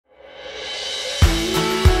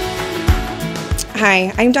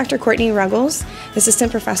Hi, I'm Dr. Courtney Ruggles,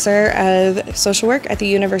 Assistant Professor of Social Work at the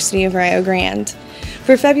University of Rio Grande.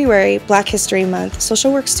 For February, Black History Month,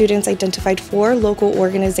 social work students identified 4 local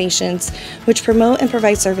organizations which promote and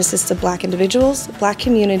provide services to Black individuals, Black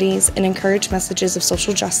communities, and encourage messages of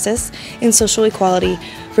social justice and social equality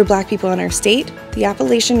for Black people in our state, the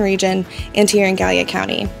Appalachian region, and here in Gallia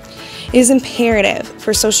County. It is imperative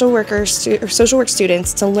for social work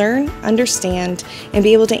students to learn, understand, and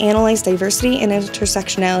be able to analyze diversity and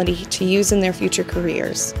intersectionality to use in their future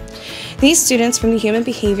careers. These students from the Human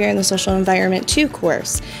Behavior and the Social Environment 2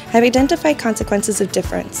 course have identified consequences of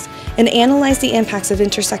difference and analyzed the impacts of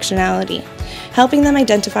intersectionality, helping them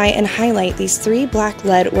identify and highlight these 3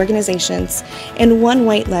 Black-led organizations and 1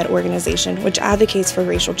 white-led organization which advocates for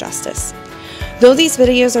racial justice. Though these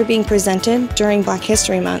videos are being presented during Black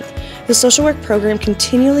History Month, the social work program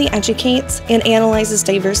continually educates and analyzes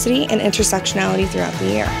diversity and intersectionality throughout the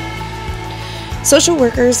year. Social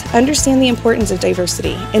workers understand the importance of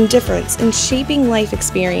diversity and difference in shaping life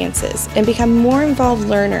experiences and become more involved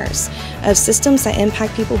learners of systems that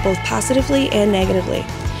impact people both positively and negatively.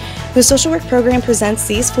 The social work program presents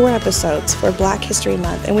these 4 episodes for Black History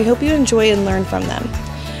Month, and we hope you enjoy and learn from them.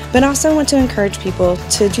 But also want to encourage people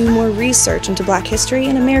to do more research into Black history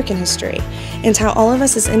and American history, and how all of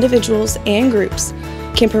us as individuals and groups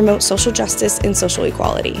can promote social justice and social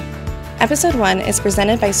equality. Episode 1 is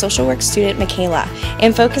presented by social work student Michaela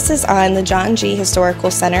and focuses on the John G.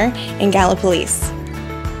 Historical Center in Gallipolis.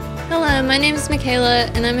 Hello, my name is Michaela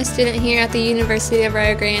and I'm a student here at the University of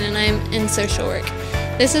Rio Grande and I'm in social work.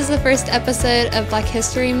 This is the first episode of Black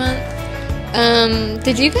History Month.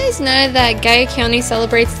 Did you guys know that Gallia County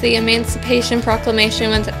celebrates the Emancipation Proclamation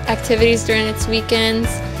with activities during its weekends,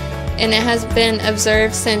 and it has been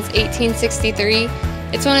observed since 1863?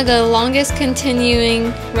 It's one of the longest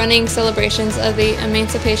continuing running celebrations of the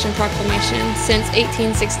Emancipation Proclamation since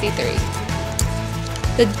 1863.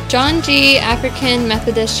 The John G. African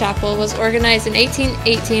Methodist Chapel was organized in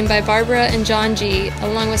 1818 by Barbara and John G.,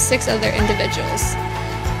 along with 6 other individuals.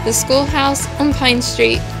 The schoolhouse on Pine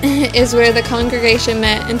Street is where the congregation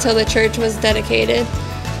met until the church was dedicated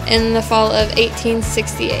in the fall of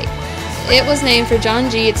 1868. It was named for John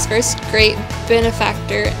G., its first great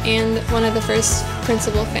benefactor and one of the first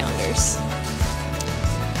principal founders.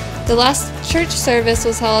 The last church service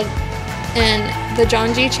was held in the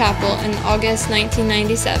John G. Chapel in August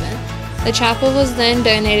 1997. The chapel was then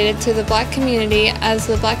donated to the Black community as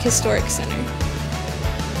the Black Historic Center.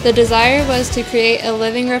 The desire was to create a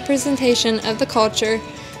living representation of the culture,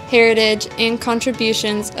 heritage, and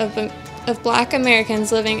contributions of Black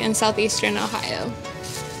Americans living in southeastern Ohio.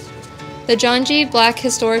 The John G. Black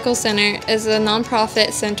Historical Center is a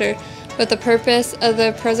nonprofit center with the purpose of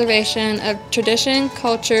the preservation of tradition,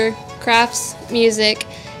 culture, crafts, music,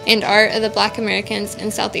 and art of the Black Americans in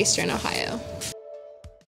southeastern Ohio.